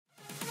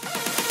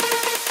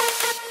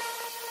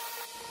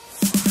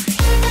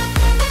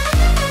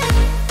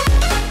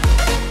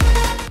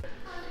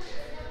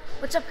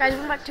What's up, guys?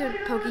 Welcome back to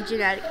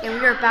PokeGenetic, and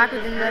we are back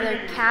with another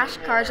Cash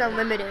Cards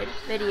Unlimited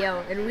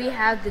video. And we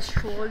have this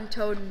Troll and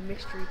Toad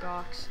mystery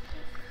box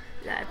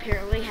that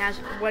apparently has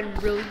one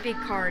really big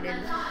card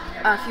and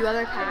a few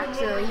other packs.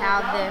 So we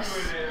have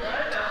this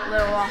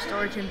little Lost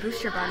Origin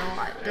booster bundle.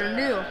 They're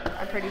new,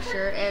 I'm pretty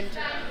sure, and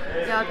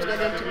now let's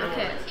get into it.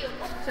 Okay,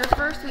 so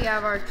first we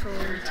have our Troll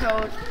and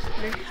Toad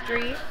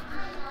mystery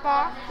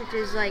box, which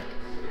is like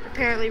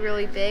apparently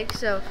really big.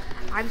 So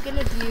I'm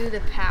gonna view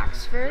the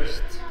packs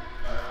first,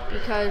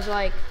 because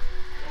like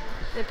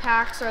the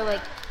packs are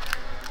like,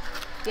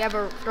 you have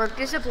a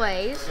Darkness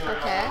Ablaze,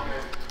 okay.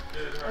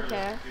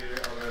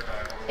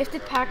 If the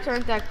packs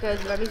aren't that good,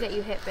 that means that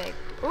you hit big.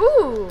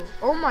 Ooh,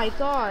 oh my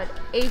god,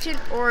 Ancient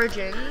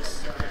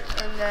Origins,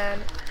 and then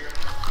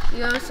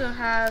you also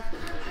have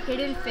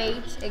Hidden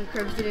Fates and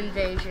Crimson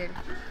Invasion,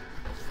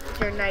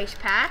 which are nice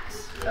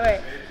packs.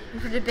 Alright,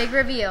 for the big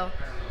reveal.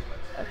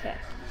 Okay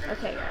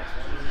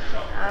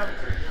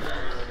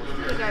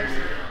guys.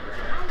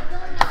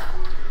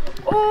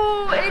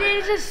 Oh, it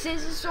is a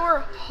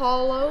Scizor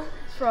Holo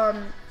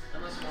from,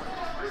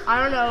 I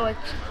don't know,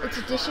 it's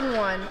edition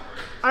 1.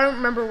 I don't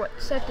remember what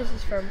set this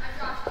is from,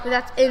 but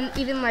that's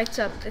even lights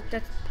up.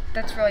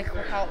 That's really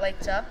cool how it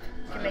lights up.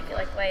 You can make it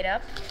like light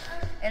up.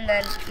 And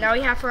then now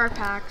we have for our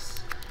packs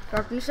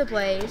Darkness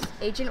Ablaze,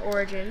 Ancient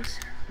Origins,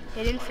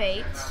 Hidden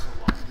Fates,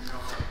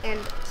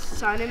 and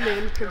Sun and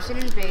Moon, Crimson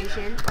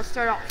Invasion. Let's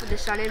start off with the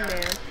Sun and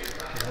Moon.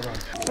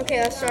 Okay,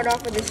 let's start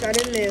off with the Sun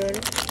and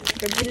Moon,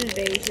 Crimson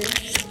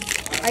Invasion.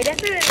 I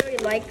definitely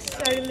really liked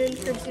Sun and Moon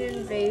Crimson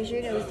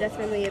Invasion. It was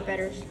definitely a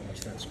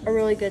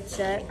really good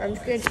set. I'm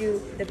just gonna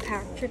do the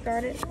pack trick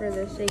on it for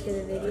the sake of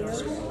the video.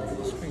 Just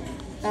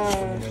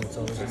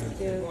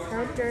do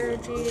Counter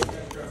Energy,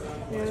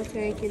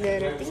 Miltank, and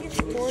then I think it's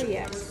 4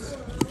 yes.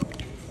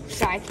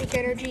 Psychic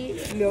Energy,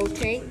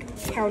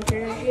 Miltank,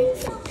 Counter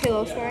Energy,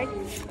 Pillow-Slide,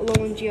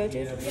 Alolan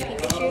Geodude,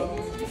 Pikachu,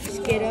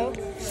 Skiddo,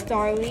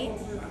 Starly,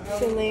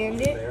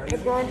 Salandit, a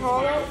Ground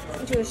Holo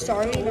into a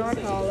Starly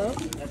non-holo.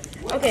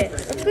 Okay,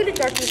 let's go to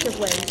Darkness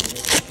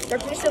Ablaze.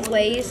 Darkness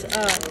Ablaze,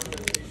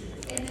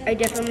 I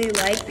definitely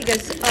like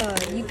because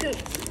you can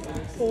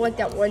pull like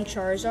that one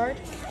Charizard.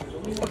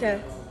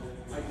 Okay,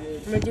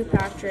 I'm gonna do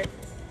pack trick.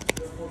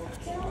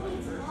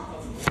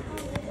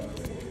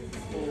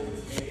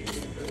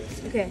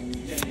 Okay,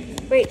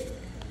 wait.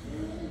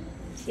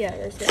 Yeah,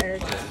 there's the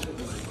energy.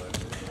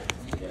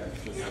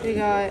 We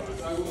got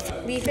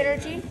Leaf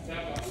Energy,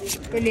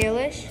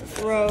 Vanillish,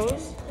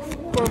 Rose,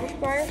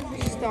 Corvisquire,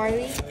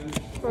 Starly,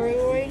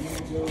 Purloin,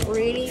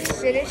 Rainy,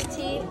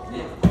 Sinistee,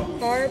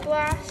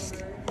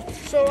 Fireblast,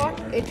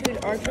 Solok, into an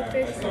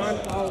Archerfish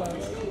non-holo.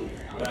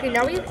 Okay,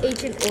 now we have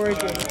Ancient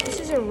Origin. This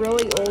is a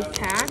really old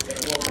pack.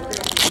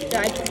 It's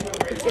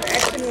an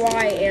X and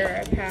Y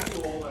era pack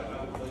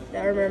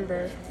that I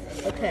remember.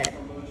 Okay.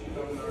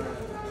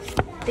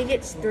 I think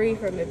it's 3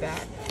 from the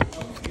back.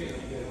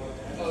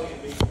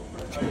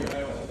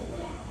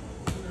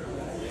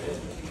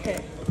 Okay.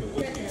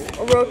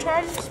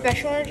 Rotom,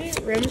 Special Energy,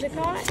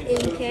 Whimsicott,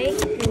 Inkay,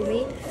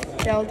 Goomy,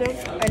 Beldum,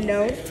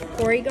 Unknown,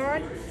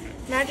 Porygon,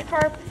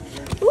 Magikarp,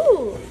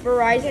 ooh,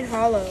 Verizon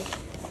Holo.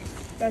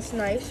 That's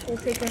nice. We'll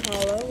take a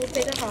holo.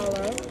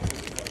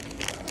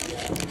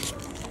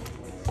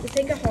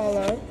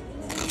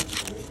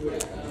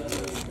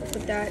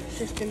 Put that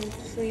just in the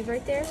sleeve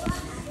right there.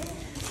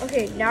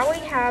 Okay, now we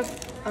have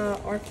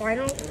our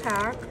final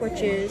pack,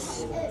 which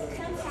is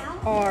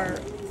our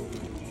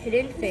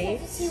Hidden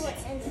Fates.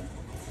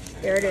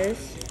 There it is.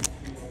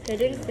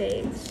 Hidden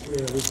Fates.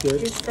 Yeah, that's good.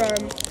 Which is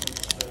from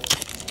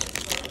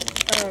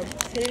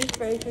Hidden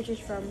Fates, which is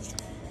from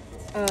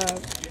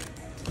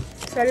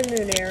Sun and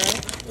Moon era.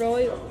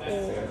 Really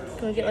old.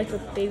 Can we get like a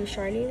baby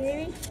shiny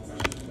maybe?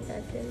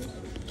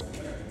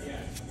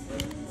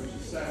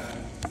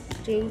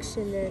 Jinx,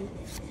 and then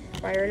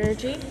Fire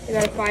Energy. We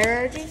got a Fire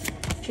Energy,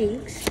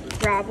 Jinx,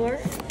 Graveler,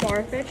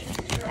 Farfetch,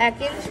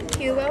 Ekans,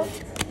 Hilo,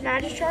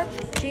 Magikarp,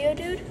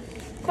 Geodude,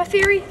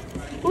 Clefairy.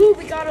 Ooh,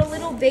 we got a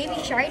little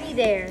baby shiny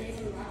there.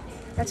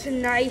 That's a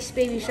nice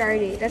baby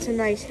shiny. That's a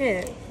nice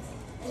hit.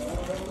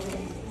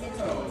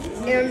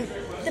 And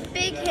the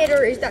big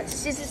hitter is that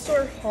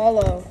Scizor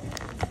Holo.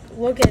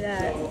 Look at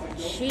that.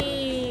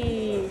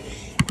 Sheesh.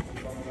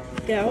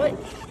 Yeah,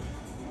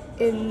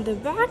 and the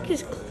back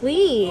is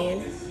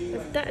clean.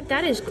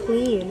 That is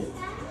clean.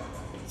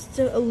 It's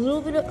a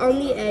little bit on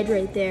the edge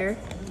right there.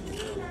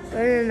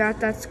 Other than that,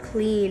 that's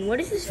clean. What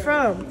is this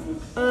from?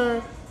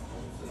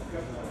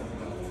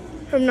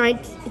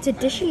 It's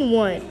edition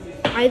 1.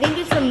 I think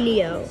it's from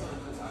Neo.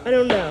 I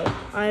don't know,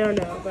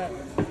 but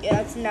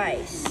yeah, it's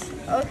nice.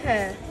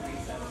 Okay,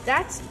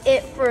 that's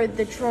it for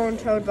the Troll and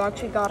Toad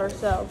box we got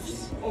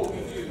ourselves.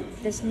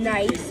 This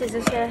nice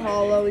Scizor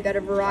Holo. We got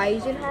a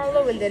Verizon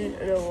Holo, and then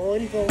an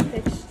Alolan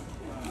Vulpix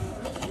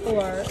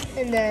 4.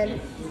 And then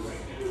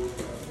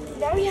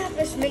now we have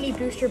this mini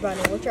booster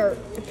bundle, which are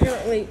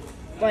apparently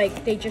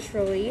like they just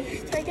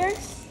released, I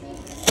guess.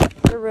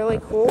 They're really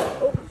cool.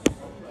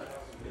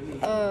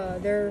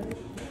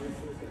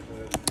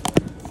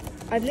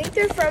 I think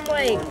they're from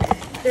like,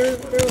 they're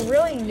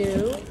really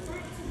new.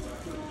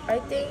 I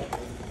think.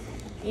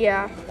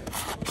 Yeah.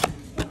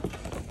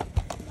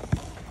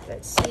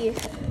 Let's see.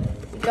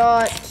 We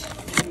got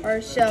our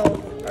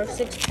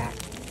 6-pack.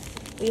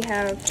 We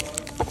have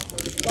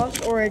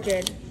Lost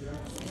Origin.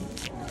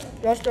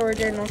 Lost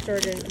Origin.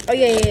 Oh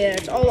yeah.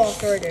 It's all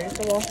Lost Origin. It's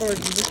a Lost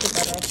Origin. Just a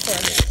better, of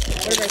course.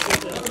 What am I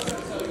thinking?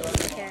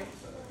 Okay.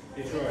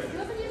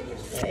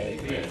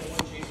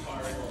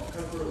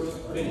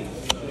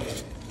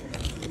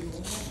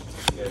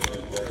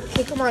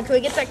 Okay, come on. Can we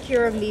get that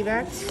Cure of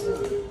VMAX?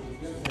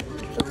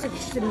 Looks like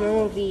just a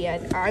normal V.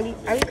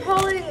 I'm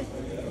calling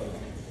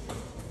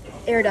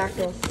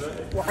Aerodactyl,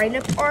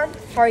 Lineup Arm,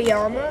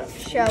 Hariyama,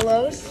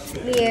 Shellos,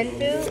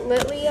 Mienfoo,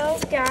 Litleo,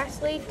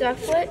 Ghastly,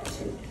 Ducklet,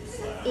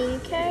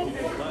 Inkay,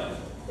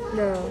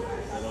 no,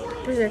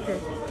 Berserker,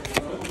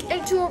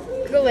 into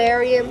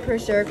Galarian,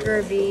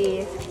 Berserker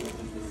V.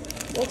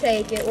 We'll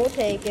take it.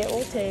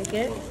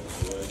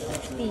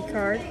 V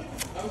card.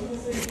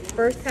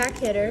 First pack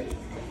hitter.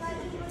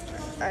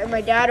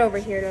 My dad over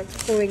here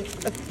that's pulling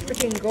a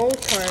freaking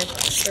gold card.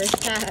 First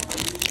pack.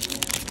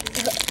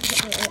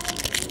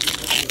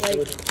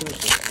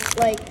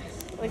 like,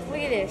 look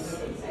at this.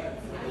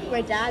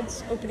 My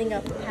dad's opening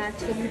up the pack,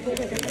 so he pulled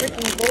like a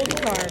freaking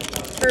gold card.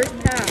 First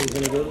pack.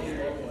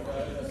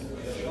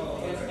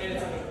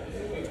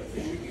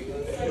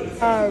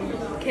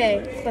 Okay,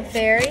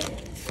 Clefairy,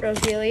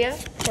 Roselia,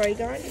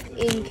 Porygon,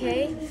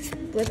 Inkay,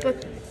 Blippa.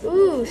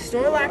 Ooh,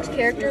 Snorlax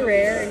character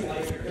rare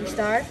and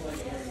star.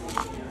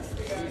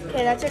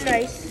 Okay, that's a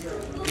nice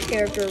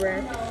character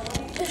rare.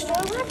 The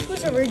Snorlax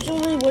was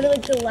originally one of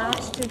like the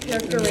last 2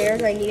 character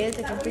rares I needed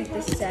to complete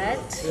the set.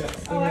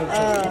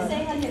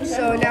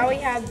 So now we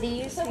have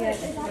these. We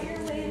have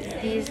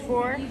these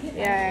 4.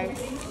 Yeah,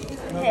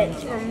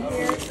 hits from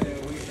here.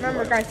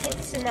 Remember, guys, keep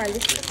this in mind.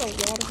 This took a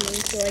lot of money,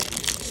 so like,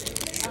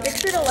 make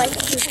sure to like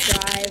and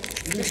subscribe.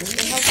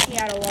 It helps me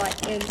out a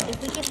lot. And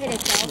if we can hit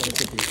 1,000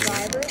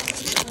 subscribers,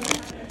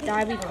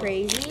 that'd be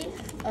crazy.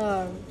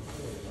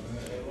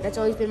 That's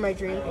always been my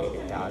dream, to hit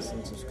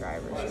 1,000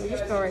 subscribers. So we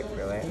just go right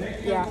through it.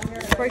 Yeah.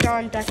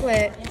 Porygon,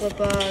 Ducklet,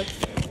 Blipbug,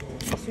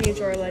 Sweet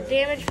Zorla,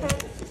 Damage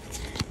Pump,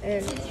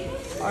 and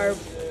our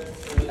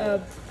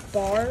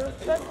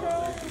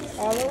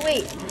Barbapro.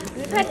 Wait,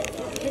 we've had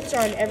hits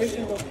on every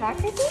single pack,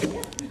 I think?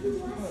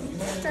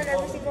 Hits on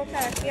every single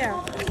pack,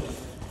 yeah.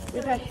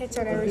 We've had hits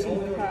on every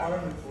single pack.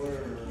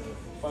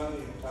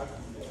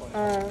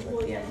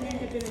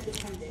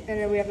 And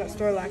then we have that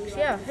Snorlax.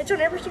 Yeah, hits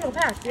on every single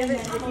pack. We have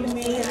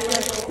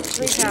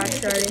 3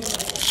 packs already.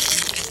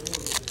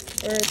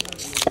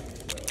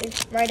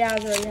 My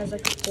dad already has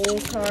like a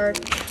gold card.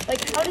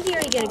 Like, how did he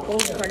already get a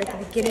gold card at the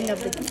beginning of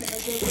the game?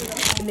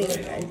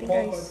 I think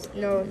I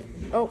know.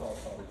 Oh,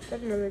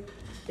 that's another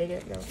dig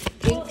it. No.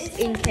 Jinx,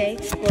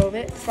 Inkay,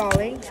 Lovit,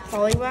 Falling,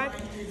 Poliwag,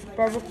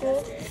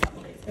 Barbacool.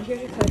 And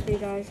here's a card for you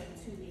guys.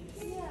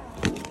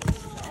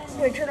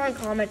 So turn on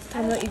comments,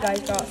 tell me what you guys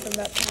got from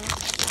that pack.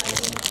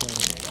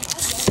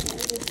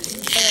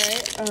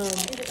 Alright,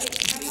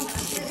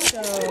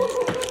 so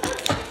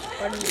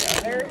what is the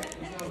other?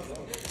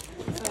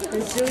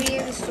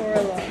 Brazilian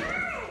Sorla.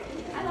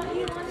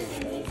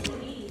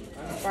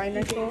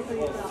 Binacle,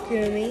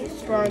 Gumi,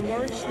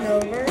 Sparmore,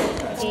 Snover,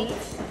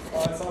 Inks,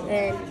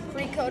 and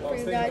free code for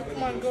you guys.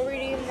 Come on, go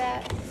redeem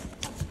that.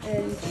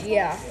 And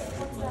yeah.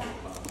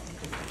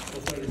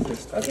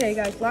 Okay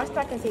guys, last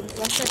pack I think.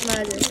 Last pack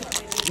magic.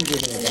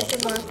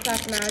 Last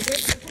pack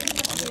magic.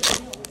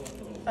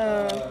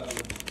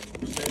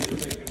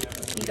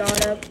 You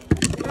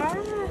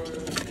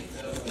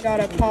got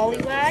a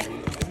Poliwag,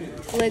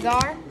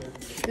 Gligar,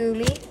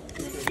 Gumi,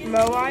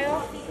 Mawile,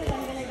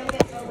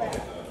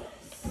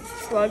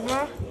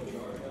 Slugma,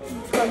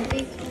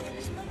 Clumpy,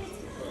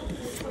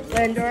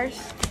 Landorus,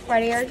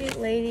 Fighting Energy,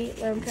 Lady,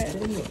 Lampet.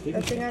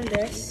 Nothing on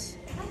this.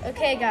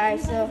 Okay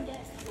guys, so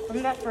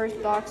from that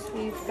first box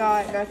we've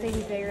got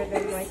nothing bigger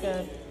than like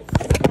a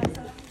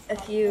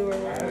few, or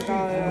we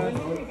got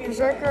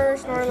Berserker,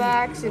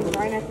 Snorlax, and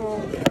Binacle.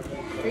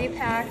 3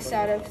 packs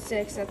out of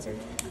 6.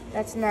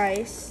 That's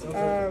nice.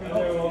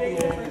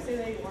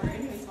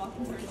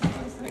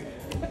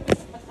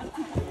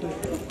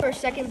 For a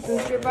second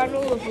booster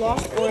bundle of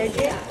Lost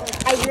Origin,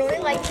 I really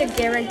like the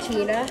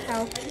Garantina.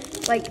 How,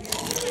 like,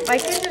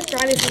 like and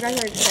subscribe if you guys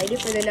are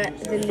excited for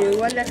the new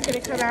one that's gonna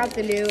come out.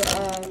 The new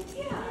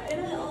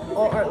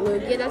All Art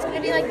Lugia. That's gonna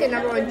be like the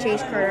 #1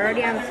 chase card. I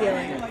already have a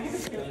feeling.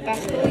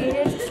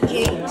 Basculegion,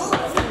 Jinx,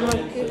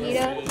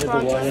 Makuhita,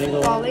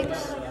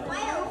 Fallings,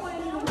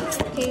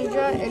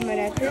 Kingdra, and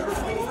Manectric.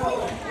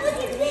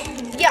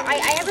 Yeah,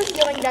 I have a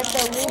feeling that the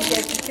Lugia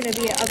is going to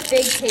be a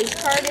big case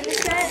card in the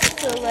set,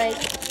 so like...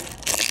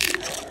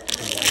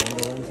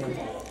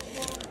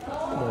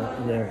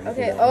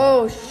 Okay,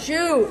 oh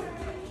shoot!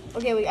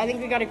 Okay, I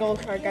think we got a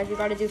gold card, guys. We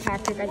got to do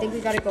tactic. I think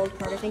we got a gold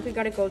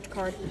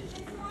card.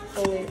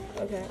 Oh wait,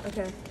 okay.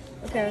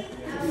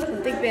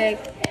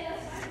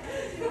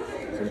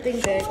 Something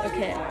big,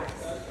 okay.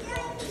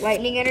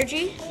 Lightning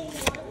Energy,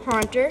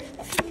 Haunter,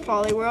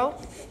 Poliwhirl,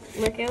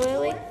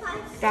 Lickilily,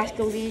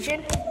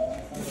 Basculegion,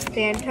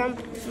 Phantom,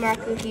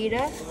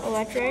 Makuhita,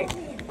 Electrike,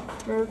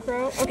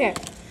 Murkrow. Okay.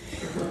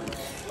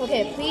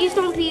 Okay, please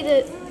don't be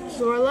the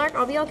Zorlak.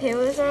 I'll be okay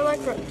with the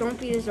Zorlak, but don't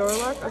be the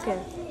Zorlak. Okay.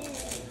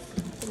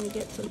 Let me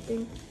get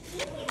something.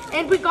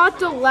 And we got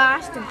the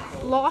Lost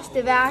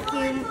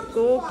Vacuum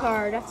gold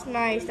card. That's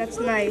nice. That's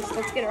nice.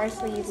 Let's get our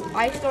sleeves.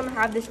 I just don't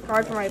have this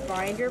card for my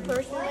binder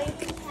personally.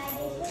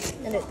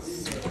 And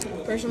it's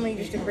personally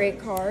just a great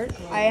card.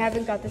 I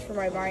haven't got this for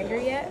my binder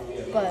yet,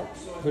 but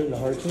put it in the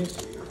hard case?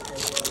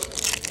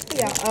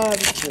 Yeah,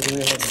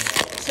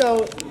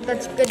 so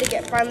that's good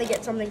to finally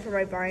get something for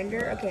my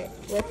binder. Okay,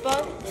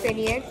 Lipa,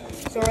 Finian,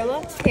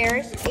 Zorla,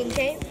 Paris,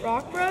 Inkay,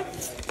 Rockruff,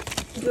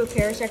 do a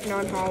Parasect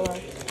non-hollow.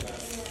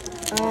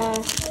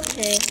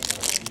 Okay,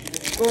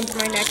 going to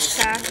my next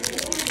pack.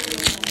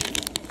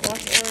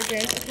 Lost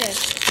Origin. Okay,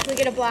 can we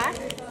get a black?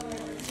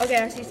 Okay,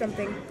 I see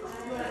something.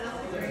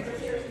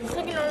 It's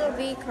like a normal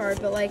V card,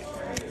 but like,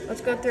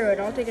 let's go through it.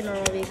 I'll take a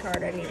normal V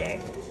card any day.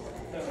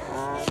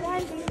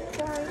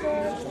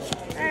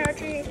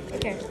 Energy.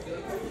 Okay.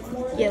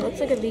 Yeah, looks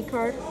like a V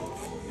card.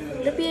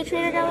 Would it be a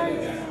trainer gallery?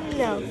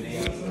 No.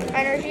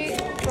 Energy,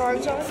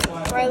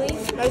 Bronzong, Riley,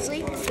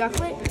 Nuzleaf,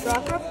 Ducklet,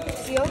 Rockruff,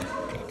 Steel,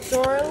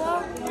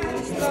 Zorla,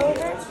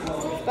 Snover,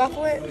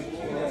 Bufflet,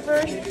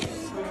 Reverse,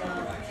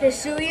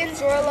 Hisuian,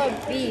 Zorla,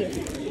 B.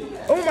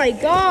 Oh my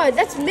god,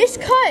 that's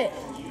miscut!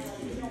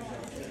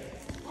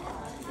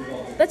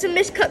 That's a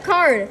miscut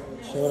card.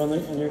 Show it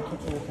on your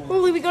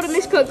Holy, we got a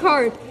miscut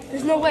card.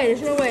 There's no way,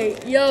 there's no way.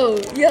 Yo.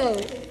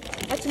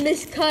 That's a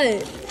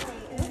miscut.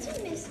 What's a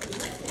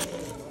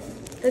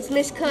miscut? That's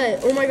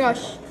miscut. Oh my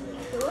gosh.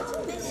 What's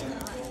a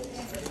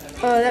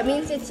miscut? That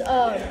means it's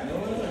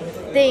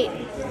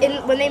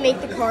when they make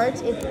the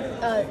cards,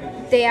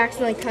 they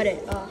accidentally cut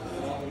it.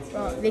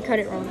 They cut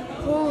it wrong.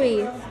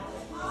 Holy,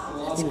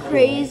 that's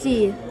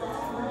crazy.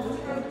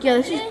 Yeah,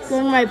 this is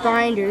going in my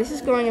binder. This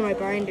is going in my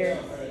binder.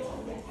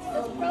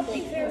 That's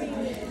probably very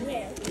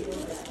rare.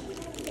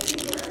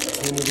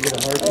 You need to get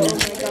a hard Oh case?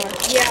 my god.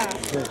 Yeah.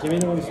 Yeah, give me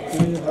the ones.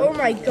 Give me the hard. Oh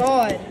my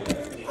god.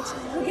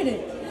 Look at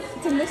it.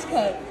 It's a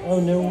miscut. Oh,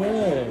 no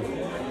way.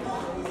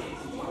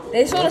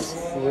 They sold us.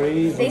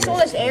 Crazy. They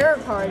sold us error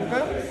card,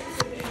 bro.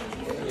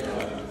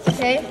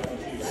 Okay,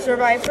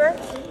 Survivor,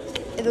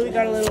 and then we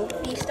got a little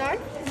Feast on.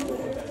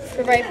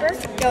 Survivor,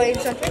 Galleon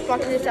Sentry,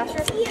 Block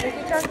Disaster,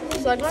 Ricky Truck,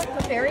 Slugma,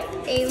 Clefairy,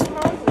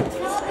 Aimcom,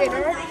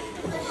 Spinner,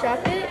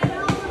 Shuppet,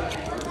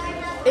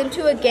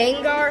 into a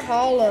Gengar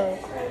Hollow.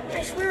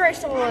 I swear I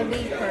saw a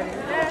V card.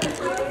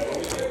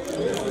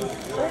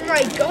 Oh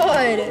my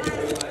god!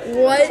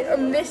 What a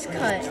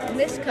miscut.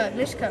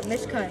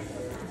 Miscut.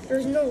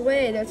 There's no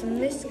way that's a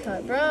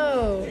miscut,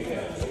 bro.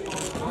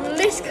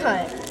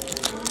 Miscut.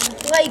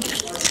 Like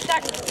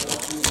that.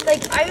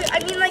 Like I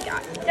mean, like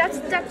that's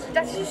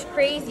just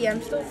crazy.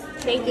 I'm still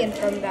taken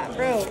from that,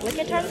 bro.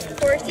 Lickitung,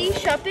 Corsi,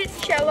 Shuppet,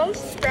 Cello,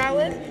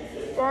 Sprout,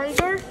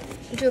 Bronzor,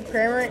 into a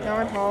Cramorant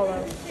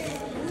non-hollow.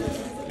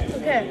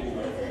 Okay.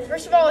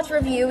 First of all, let's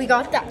review. We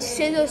got that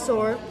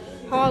Scizor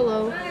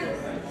hollow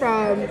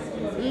from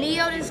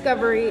Neo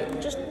Discovery.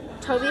 Just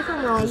tell me if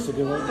I'm wrong.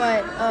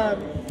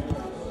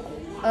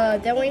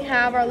 But then we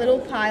have our little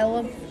pile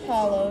of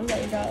hollows that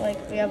we got.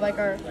 Like we have like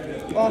our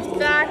Lost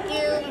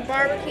Vacuum,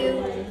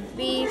 Barbecue,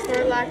 Beef,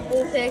 Snorlax,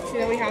 Bullpix, and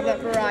then we have that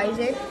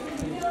Verizon.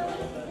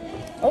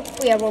 Oh,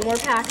 we have one more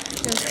pack.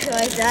 Just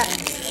realize that.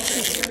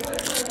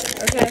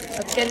 Okay,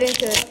 let's get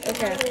into it.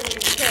 Okay.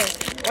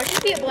 Why should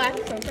it be a black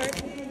phone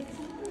card?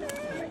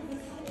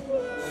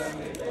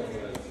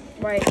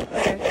 Right,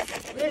 okay.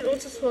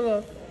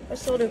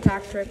 Let's still do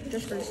pack trick,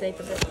 just for the sake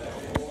of it.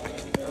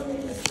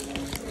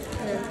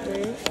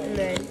 And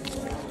then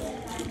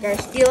we got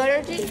Steel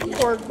Energy,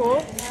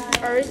 Torkoal,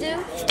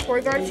 Arzu,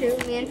 Porygon 2,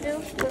 Manfu,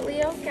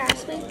 Litleo,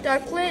 Ghastly,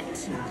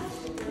 Ducklet,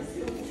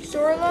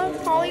 Zorla,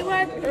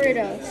 Poliwag,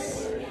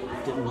 Aridos.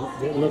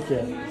 Didn't look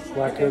yet.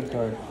 Black code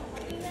card.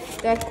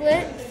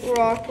 Ducklet,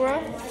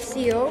 Rockruff,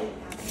 Seal,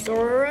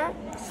 Zorora,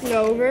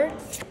 Snover,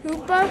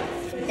 Hoopa,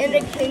 and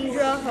a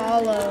Kingdra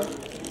Hollow.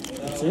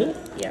 That's it?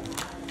 Yeah.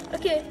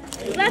 Okay,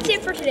 so that's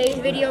it for today's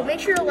video. Make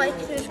sure to like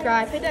and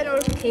subscribe, hit that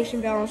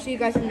notification bell, and I'll see you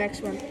guys in the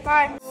next one.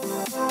 Bye.